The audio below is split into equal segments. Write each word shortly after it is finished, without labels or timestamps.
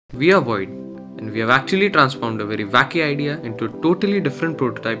We are Void, and we have actually transformed a very wacky idea into a totally different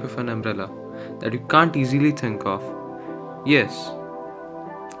prototype of an umbrella that you can't easily think of. Yes,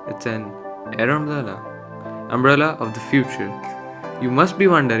 it's an air umbrella of the future. You must be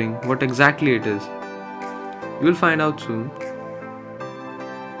wondering what exactly it is. You will find out soon.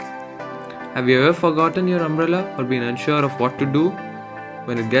 Have you ever forgotten your umbrella or been unsure of what to do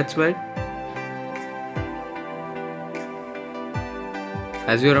when it gets wet?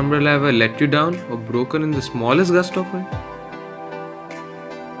 Has your umbrella ever let you down or broken in the smallest gust of wind?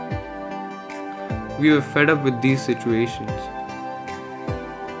 We were fed up with these situations.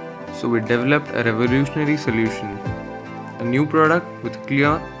 So we developed a revolutionary solution, a new product with a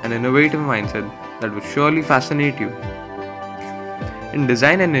clear and innovative mindset that will surely fascinate you. In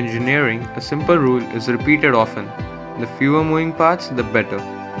design and engineering, a simple rule is repeated often. The fewer moving parts, the better.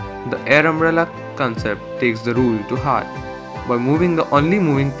 The air umbrella concept takes the rule to heart by moving the only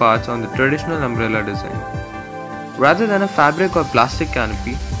moving parts on the traditional umbrella design. Rather than a fabric or plastic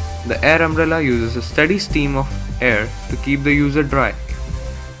canopy, the air umbrella uses a steady stream of air to keep the user dry.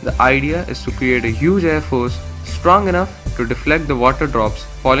 The idea is to create a huge air force strong enough to deflect the water drops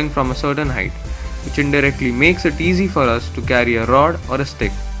falling from a certain height, which indirectly makes it easy for us to carry a rod or a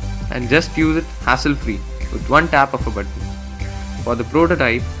stick and just use it hassle-free with one tap of a button. For the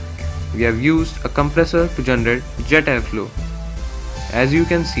prototype, we have used a compressor to generate jet airflow. As you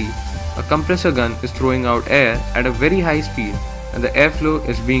can see, a compressor gun is throwing out air at a very high speed, and the airflow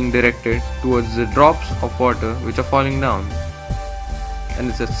is being directed towards the drops of water which are falling down. And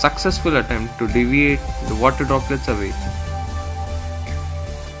it's a successful attempt to deviate the water droplets away.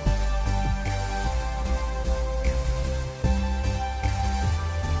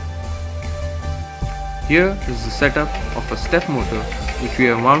 Here is the setup of a step motor which we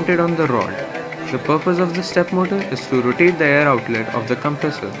have mounted on the rod. The purpose of the step motor is to rotate the air outlet of the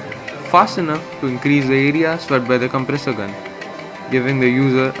compressor fast enough to increase the area swept by the compressor gun, giving the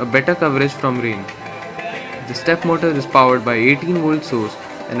user a better coverage from rain. The step motor is powered by 18-volt source,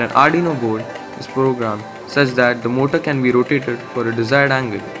 and an Arduino board is programmed such that the motor can be rotated for a desired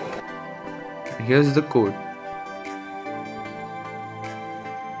angle. Here's the code.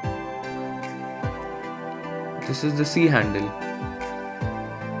 This is the C handle.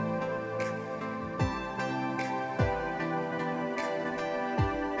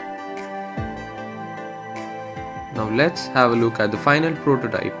 Now let's have a look at the final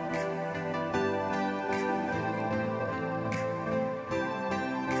prototype.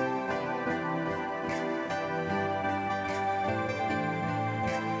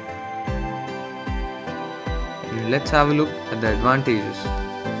 Let's have a look at the advantages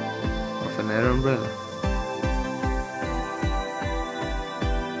of an air umbrella.